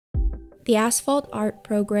The Asphalt Art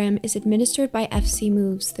program is administered by FC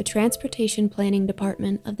Moves, the Transportation Planning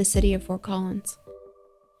Department of the City of Fort Collins.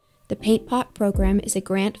 The Paint Pot program is a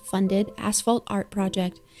grant-funded asphalt art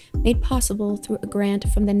project made possible through a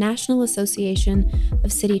grant from the National Association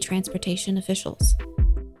of City Transportation Officials.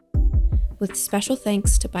 With special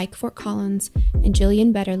thanks to Bike Fort Collins and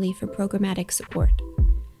Jillian Betterly for programmatic support.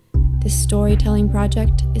 This storytelling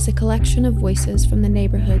project is a collection of voices from the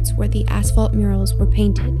neighborhoods where the asphalt murals were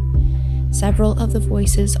painted. Several of the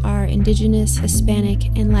voices are Indigenous, Hispanic,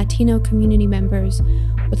 and Latino community members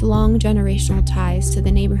with long generational ties to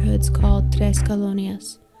the neighborhoods called Tres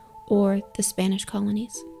Colonias, or the Spanish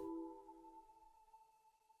colonies.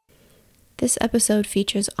 This episode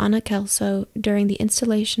features Ana Kelso during the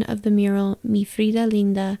installation of the mural Mi Frida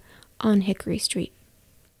Linda on Hickory Street.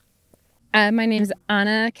 My name is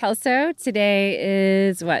Ana Kelso. Today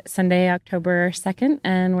is Sunday, October 2nd,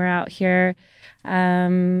 and we're out here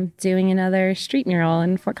doing another street mural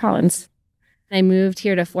in Fort Collins. I moved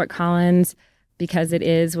here to Fort Collins because it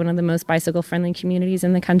is one of the most bicycle-friendly communities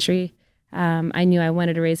in the country. I knew I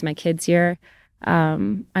wanted to raise my kids here.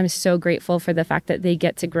 I'm so grateful for the fact that they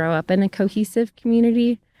get to grow up in a cohesive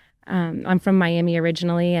community. I'm from Miami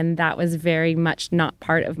originally, and that was very much not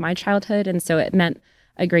part of my childhood, and so it meant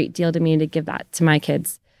a great deal to me to give that to my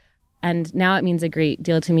kids. And now it means a great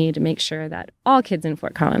deal to me to make sure that all kids in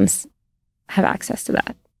Fort Collins have access to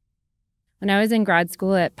that. When I was in grad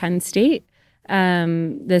school at Penn State,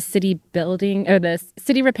 the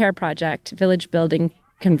city repair project, Village Building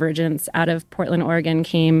Convergence out of Portland, Oregon,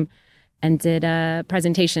 came and did a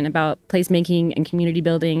presentation about placemaking and community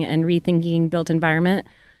building and rethinking built environment.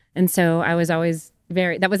 And so that was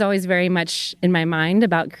always very much in my mind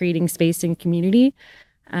about creating space and community.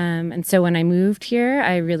 And so when I moved here,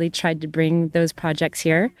 I really tried to bring those projects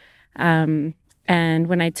here. And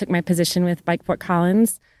when I took my position with Bike Fort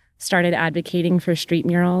Collins, started advocating for street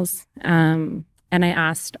murals. And I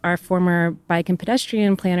asked our former bike and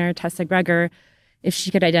pedestrian planner, Tessa Greger, if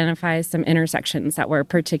she could identify some intersections that were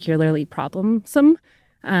particularly problemsome,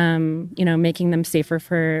 making them safer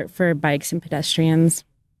for bikes and pedestrians.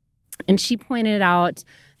 And she pointed out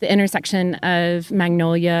the intersection of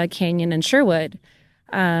Magnolia, Canyon, and Sherwood,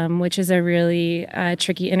 which is a really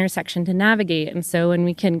tricky intersection to navigate. And so when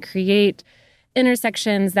we can create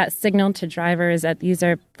intersections that signal to drivers that these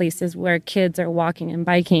are places where kids are walking and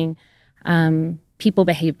biking, people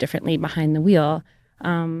behave differently behind the wheel.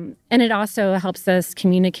 And it also helps us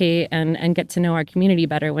communicate and get to know our community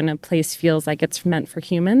better when a place feels like it's meant for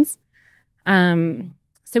humans.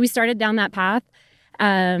 So we started down that path.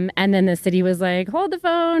 And then the city was like, hold the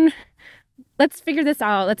phone. Let's figure this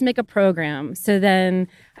out. Let's make a program. So then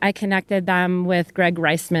I connected them with Greg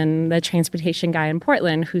Reisman, the transportation guy in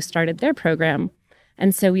Portland, who started their program.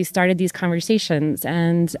 And so we started these conversations.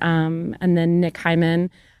 And then Nick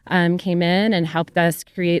Hyman came in and helped us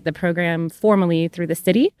create the program formally through the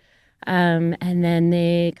city. And then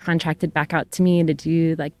they contracted back out to me to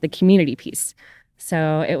do the community piece.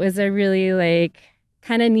 So it was a really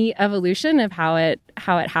kind of neat evolution of how it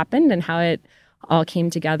happened and how it all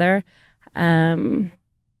came together. And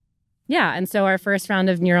so our first round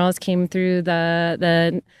of murals came through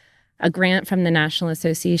a grant from the National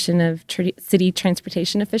Association of City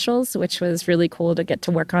Transportation Officials, which was really cool to get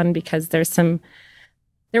to work on because there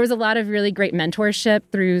was a lot of really great mentorship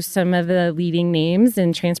through some of the leading names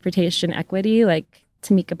in transportation equity, like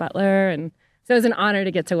Tamika Butler, and so it was an honor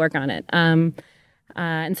to get to work on it.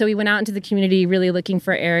 And so we went out into the community really looking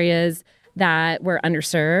for areas that were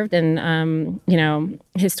underserved and,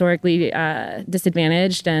 historically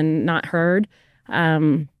disadvantaged and not heard.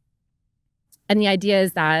 And the idea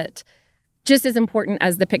is that just as important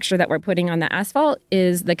as the picture that we're putting on the asphalt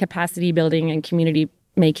is the capacity building and community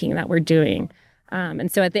making that we're doing. And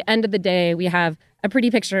so at the end of the day, we have a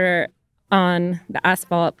pretty picture on the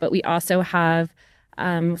asphalt, but we also have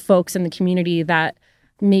folks in the community that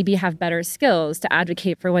maybe have better skills to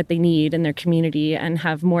advocate for what they need in their community and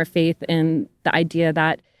have more faith in the idea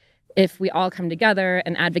that if we all come together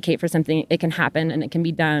and advocate for something, it can happen and it can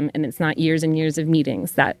be done. And it's not years and years of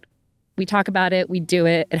meetings that we talk about it, we do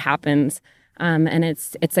it, it happens. And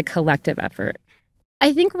it's a collective effort.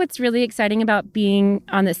 I think what's really exciting about being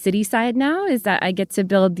on the city side now is that I get to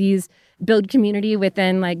build community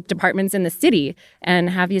within departments in the city and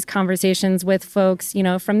have these conversations with folks,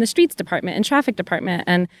 from the streets department and traffic department.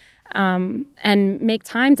 And and make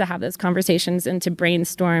time to have those conversations and to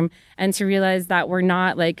brainstorm and to realize that we're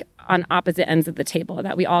not like on opposite ends of the table,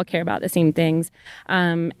 that we all care about the same things.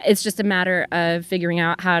 It's just a matter of figuring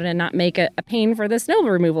out how to not make a pain for the snow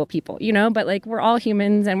removal people, but like we're all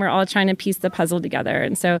humans and we're all trying to piece the puzzle together.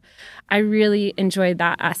 And so I really enjoyed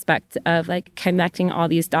that aspect of like connecting all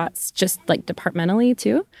these dots just like departmentally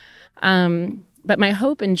too. But my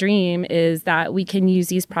hope and dream is that we can use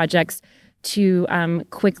these projects to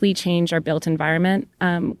quickly change our built environment,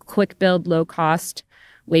 quick build, low cost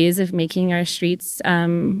ways of making our streets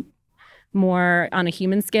more on a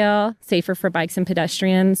human scale, safer for bikes and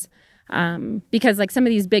pedestrians. Because like some of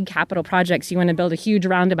these big capital projects, you want to build a huge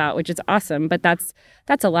roundabout, which is awesome, but that's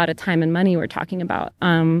a lot of time and money we're talking about.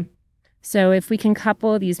 So if we can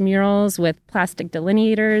couple these murals with plastic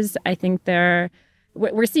delineators, I think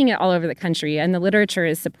we're seeing it all over the country, and the literature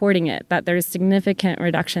is supporting it, that there's significant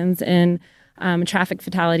reductions in traffic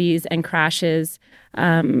fatalities and crashes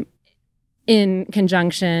in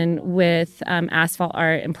conjunction with asphalt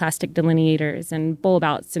art and plastic delineators and bulb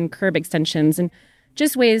outs and curb extensions, and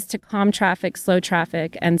just ways to calm traffic, slow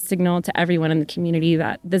traffic, and signal to everyone in the community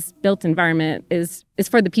that this built environment is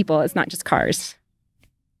for the people. It's not just cars.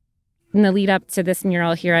 In the lead up to this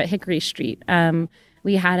mural here at Hickory Street,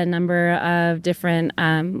 we had a number of different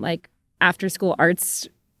like after school arts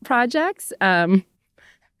projects.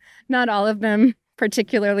 Not all of them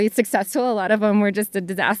particularly successful. A lot of them were just a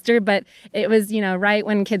disaster, but it was, right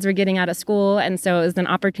when kids were getting out of school. And so it was an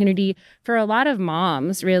opportunity for a lot of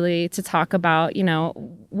moms really to talk about,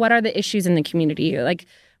 what are the issues in the community? Like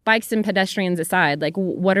bikes and pedestrians aside, like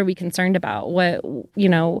what are we concerned about?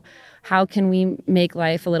 How can we make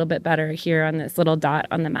life a little bit better here on this little dot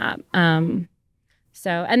on the map? And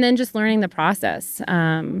then just learning the process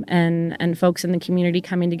and folks in the community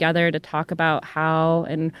coming together to talk about how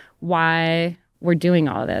and why we're doing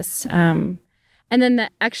all this. And then the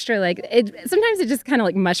extra, sometimes it just kind of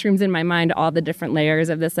like mushrooms in my mind, all the different layers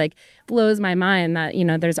of this, like blows my mind that,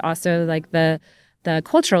 there's also like the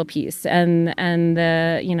cultural piece and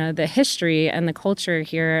the history and the culture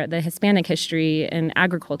here, the Hispanic history and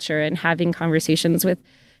agriculture, and having conversations with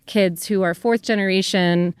kids who are fourth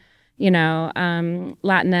generation, Latinx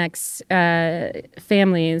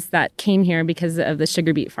families that came here because of the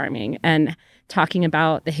sugar beet farming, and talking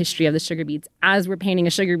about the history of the sugar beets as we're painting a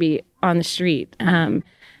sugar beet on the street, and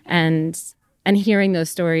hearing those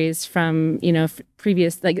stories from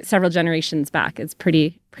previous, like several generations back. It's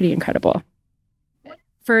pretty incredible.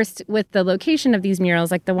 First, with the location of these murals,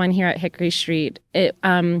 like the one here at Hickory Street,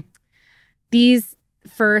 these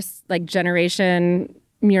first generation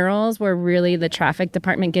murals were really the traffic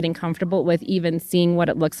department getting comfortable with even seeing what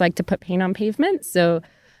it looks like to put paint on pavement. So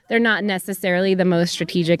they're not necessarily the most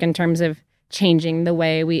strategic in terms of changing the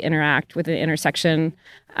way we interact with an intersection.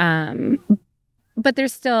 But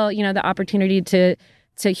there's still, the opportunity to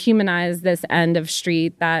humanize this end of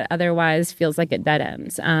street that otherwise feels like it dead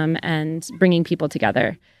ends, and bringing people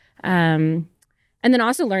together. And then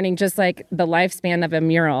also learning just like the lifespan of a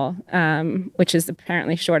mural, which is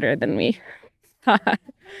apparently shorter than we thought.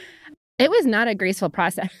 It was not a graceful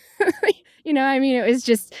process. It was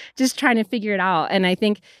just trying to figure it out. And I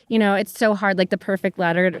think, it's so hard, like the perfect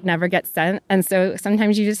letter never gets sent. And so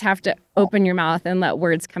sometimes you just have to open your mouth and let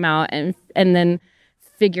words come out and then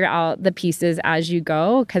figure out the pieces as you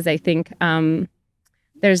go. Because I think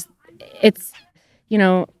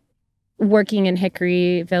working in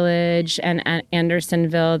Hickory Village and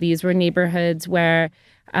Andersonville, these were neighborhoods where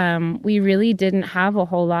we really didn't have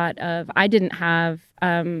I didn't have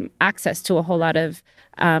access to a whole lot of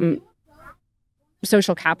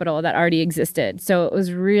social capital that already existed. So it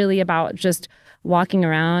was really about just walking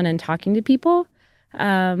around and talking to people.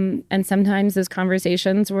 And sometimes those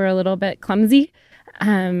conversations were a little bit clumsy.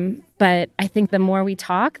 But I think the more we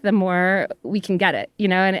talk, the more we can get it,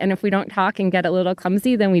 and if we don't talk and get a little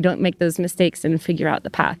clumsy, then we don't make those mistakes and figure out the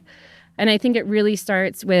path. And I think it really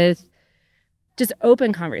starts with just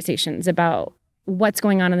open conversations about what's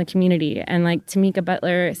going on in the community. And like Tamika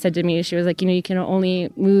Butler said to me, she was like, you can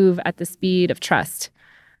only move at the speed of trust.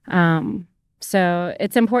 So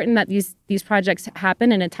it's important that these projects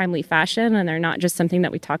happen in a timely fashion, and they're not just something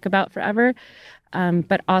that we talk about forever.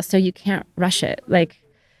 But also you can't rush it. Like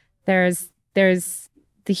there's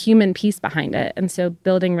the human piece behind it. And so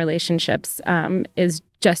building relationships is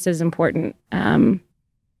just as important. And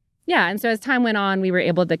so as time went on, we were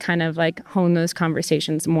able to kind of like hone those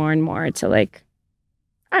conversations more and more to like,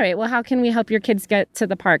 all right, well, how can we help your kids get to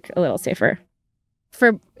the park a little safer?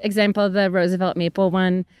 For example, the Roosevelt Maple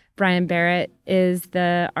one, Brian Barrett is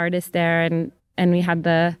the artist there, and we had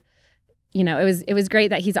the it was great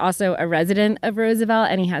that he's also a resident of Roosevelt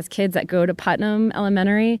and he has kids that go to Putnam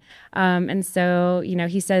Elementary. And so,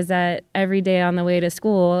 he says that every day on the way to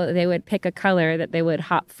school, they would pick a color that they would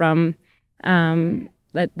hop from,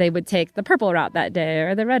 that they would take the purple route that day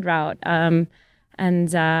or the red route. And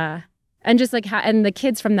just like, and the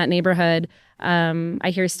kids from that neighborhood,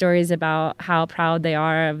 I hear stories about how proud they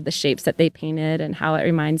are of the shapes that they painted and how it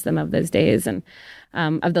reminds them of those days and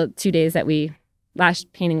of the 2 days that we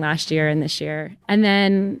painting last year and this year. And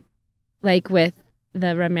then like with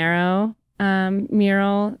the Romero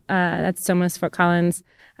mural, that's Somos Fort Collins.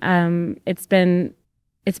 It's been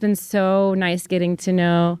so nice getting to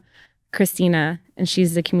know Christina, and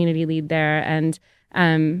she's the community lead there. And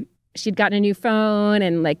she'd gotten a new phone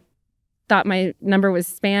and like thought my number was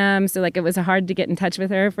spam. So like it was hard to get in touch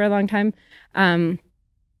with her for a long time.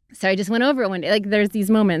 So I just went over one day. Like there's these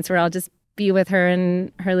moments where I'll just be with her in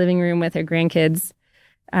her living room with her grandkids.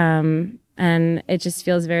 And it just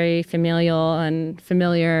feels very familial and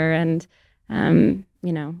familiar and,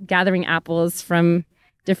 gathering apples from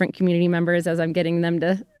different community members as I'm getting them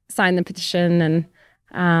to sign the petition. And,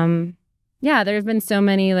 there have been so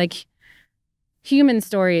many like human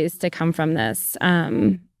stories to come from this.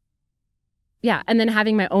 And then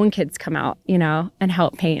having my own kids come out, and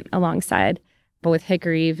help paint alongside, but with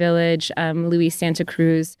Hickory Village, Luis Santa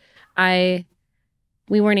Cruz, we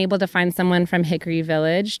weren't able to find someone from Hickory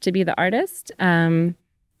Village to be the artist. And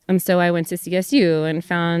so I went to CSU and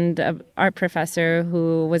found an art professor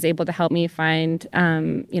who was able to help me find,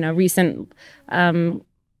 recent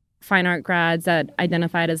fine art grads that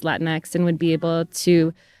identified as Latinx and would be able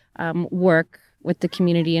to work with the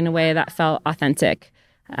community in a way that felt authentic.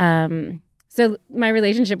 So my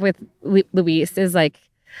relationship with Luis is like,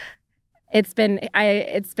 it's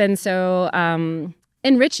been so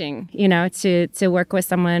enriching, to work with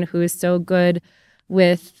someone who is so good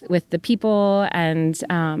with the people and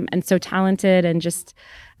so talented and just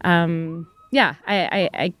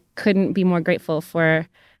I couldn't be more grateful for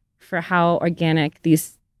how organic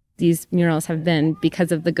these murals have been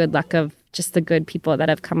because of the good luck of just the good people that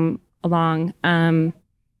have come along. I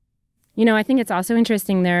think it's also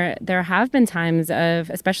interesting. There have been times of,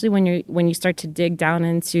 especially when you start to dig down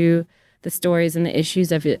into the stories and the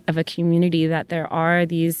issues of a community, that there are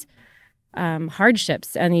these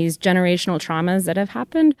hardships and these generational traumas that have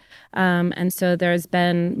happened. And so there's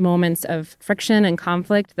been moments of friction and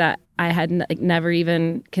conflict that I had never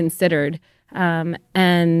even considered. But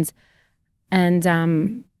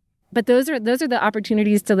those are the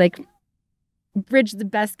opportunities to like bridge the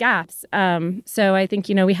best gaps. So I think,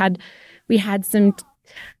 we had some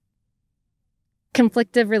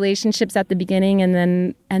conflictive relationships at the beginning,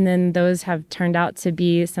 and then those have turned out to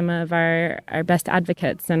be some of our best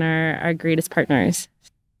advocates and our greatest partners.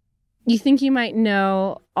 You think you might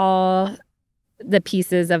know all the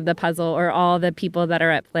pieces of the puzzle or all the people that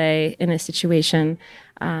are at play in a situation,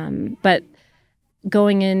 but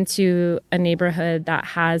going into a neighborhood that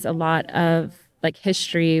has a lot of like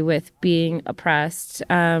history with being oppressed,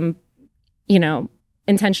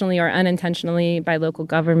 intentionally or unintentionally by local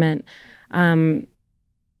government.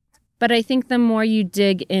 But I think the more you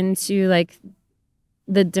dig into like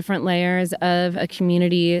the different layers of a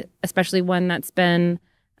community, especially one that's been,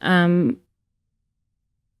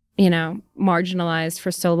 marginalized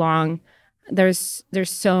for so long, there's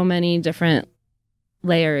so many different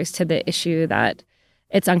layers to the issue that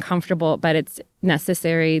it's uncomfortable, but it's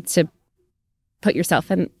necessary to put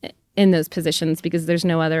yourself in those positions because there's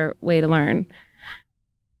no other way to learn.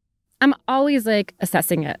 I'm always like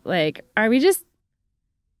assessing it. Like, are we just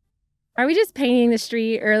painting the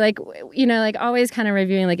street, or like, always kind of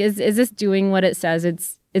reviewing, like, is this doing what it says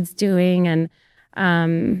it's doing? And,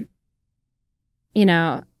 and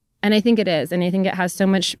I think it is. And I think it has so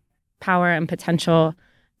much power and potential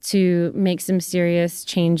to make some serious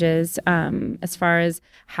changes as far as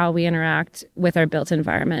how we interact with our built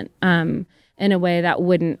environment in a way that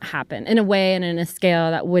wouldn't happen, in a scale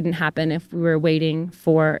that wouldn't happen if we were waiting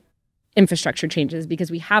for infrastructure changes,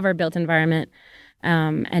 because we have our built environment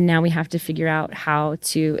and now we have to figure out how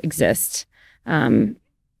to exist in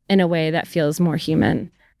a way that feels more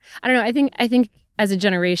human. I don't know. I think as a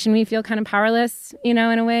generation, we feel kind of powerless, in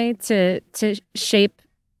a way to shape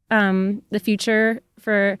the future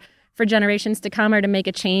for generations to come, or to make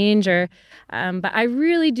a change, but I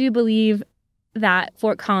really do believe that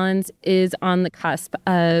Fort Collins is on the cusp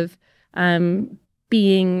of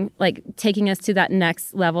being like taking us to that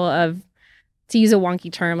next level of, to use a wonky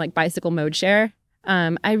term, like bicycle mode share.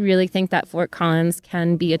 I really think that Fort Collins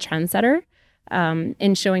can be a trendsetter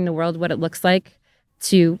in showing the world what it looks like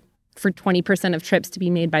for 20% of trips to be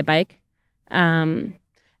made by bike.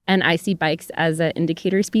 And I see bikes as an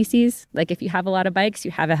indicator species. Like if you have a lot of bikes,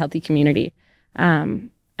 you have a healthy community. And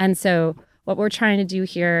so what we're trying to do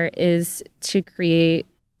here is to create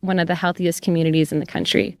one of the healthiest communities in the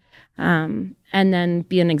country, and then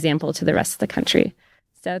be an example to the rest of the country.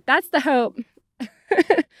 So that's the hope.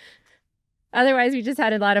 Otherwise, we just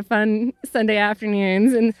had a lot of fun Sunday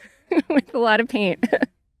afternoons and with a lot of paint.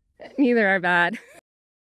 Neither are bad.